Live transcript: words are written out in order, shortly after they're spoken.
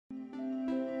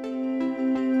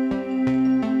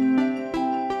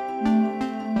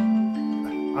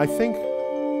I think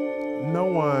no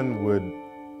one would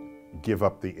give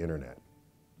up the internet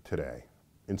today,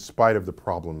 in spite of the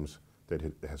problems that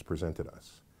it has presented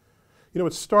us. You know,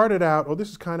 it started out, oh,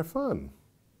 this is kind of fun.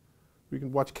 We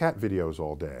can watch cat videos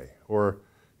all day. Or,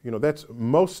 you know, that's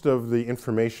most of the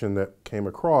information that came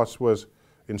across was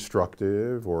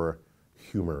instructive or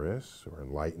humorous or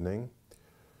enlightening.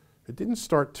 It didn't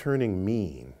start turning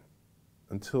mean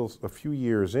until a few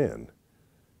years in,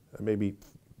 maybe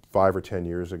 5 or 10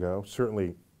 years ago,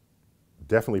 certainly,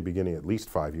 definitely beginning at least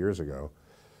 5 years ago,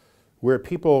 where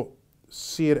people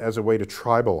see it as a way to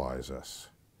tribalize us.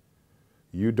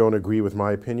 You don't agree with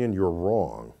my opinion, you're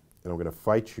wrong, and I'm going to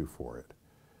fight you for it.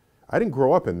 I didn't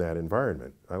grow up in that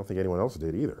environment. I don't think anyone else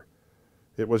did either.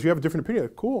 It was, you have a different opinion,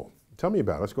 cool, tell me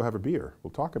about it, let's go have a beer,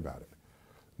 we'll talk about it.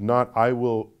 Not, I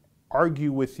will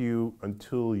argue with you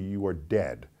until you are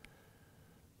dead,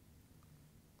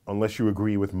 unless you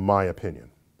agree with my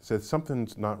opinion. So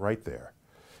something's not right there.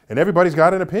 And everybody's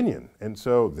got an opinion, and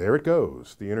so there it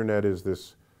goes. The internet is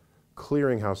this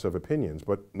clearinghouse of opinions,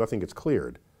 but nothing gets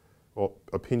cleared. Well,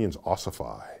 opinions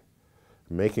ossify,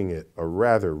 making it a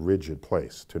rather rigid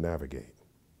place to navigate.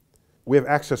 We have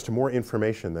access to more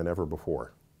information than ever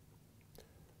before.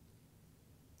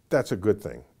 That's a good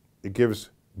thing. It gives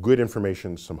good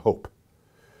information some hope.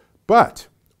 But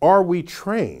are we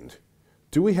trained?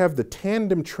 Do we have the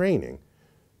tandem training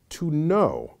to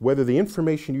know whether the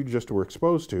information you just were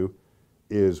exposed to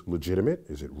is legitimate?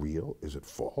 Is it real? Is it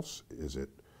false? Is it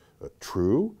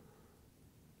true?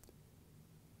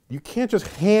 You can't just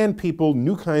hand people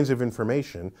new kinds of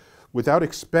information without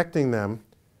expecting them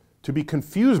to be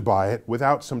confused by it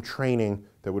without some training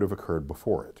that would have occurred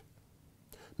before it.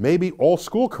 Maybe all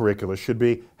school curricula should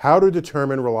be how to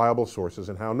determine reliable sources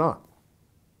and how not.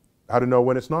 How to know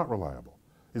when it's not reliable.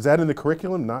 Is that in the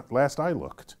curriculum? Not last I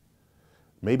looked.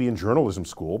 Maybe in journalism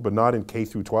school, but not in K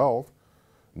through 12.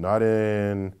 Not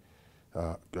in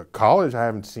college, I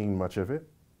haven't seen much of it.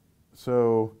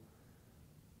 So,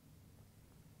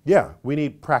 yeah, we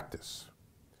need practice.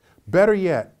 Better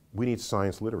yet, we need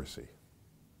science literacy.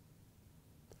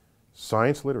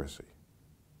 Science literacy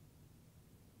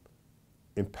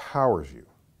empowers you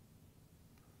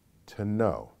to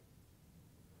know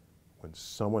when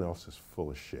someone else is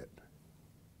full of shit.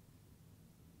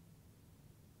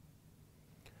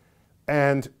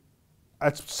 And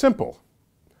it's simple.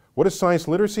 What is science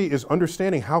literacy? Is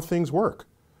understanding how things work,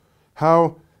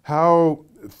 how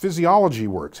physiology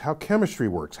works, how chemistry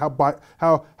works,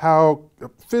 how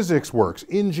physics works,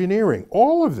 engineering,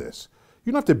 all of this.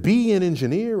 You don't have to be an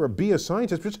engineer or be a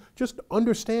scientist, just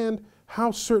understand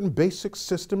how certain basic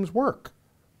systems work.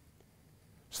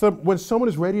 So that when someone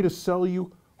is ready to sell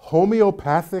you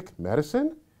homeopathic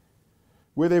medicine,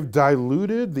 where they've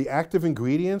diluted the active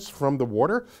ingredients from the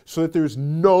water so that there's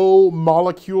no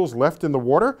molecules left in the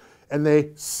water, and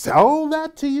they sell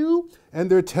that to you, and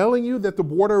they're telling you that the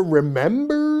water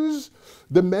remembers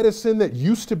the medicine that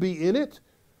used to be in it,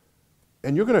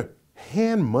 and you're going to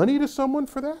hand money to someone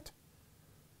for that?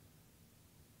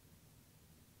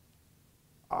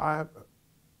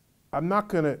 I'm not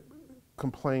going to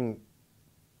complain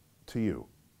to you.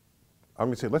 I'm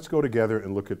going to say, let's go together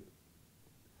and look at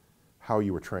how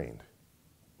you were trained.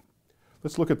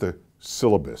 Let's look at the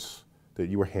syllabus that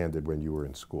you were handed when you were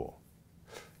in school.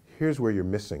 Here's where you're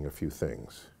missing a few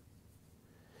things.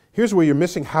 Here's where you're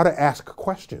missing how to ask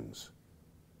questions.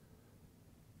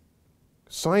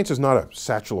 Science is not a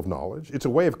satchel of knowledge. It's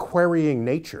a way of querying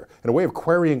nature and a way of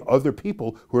querying other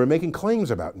people who are making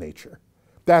claims about nature.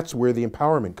 That's where the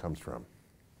empowerment comes from.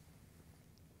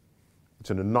 It's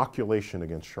an inoculation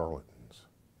against charlatans.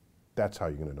 That's how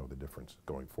you're going to know the difference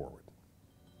going forward.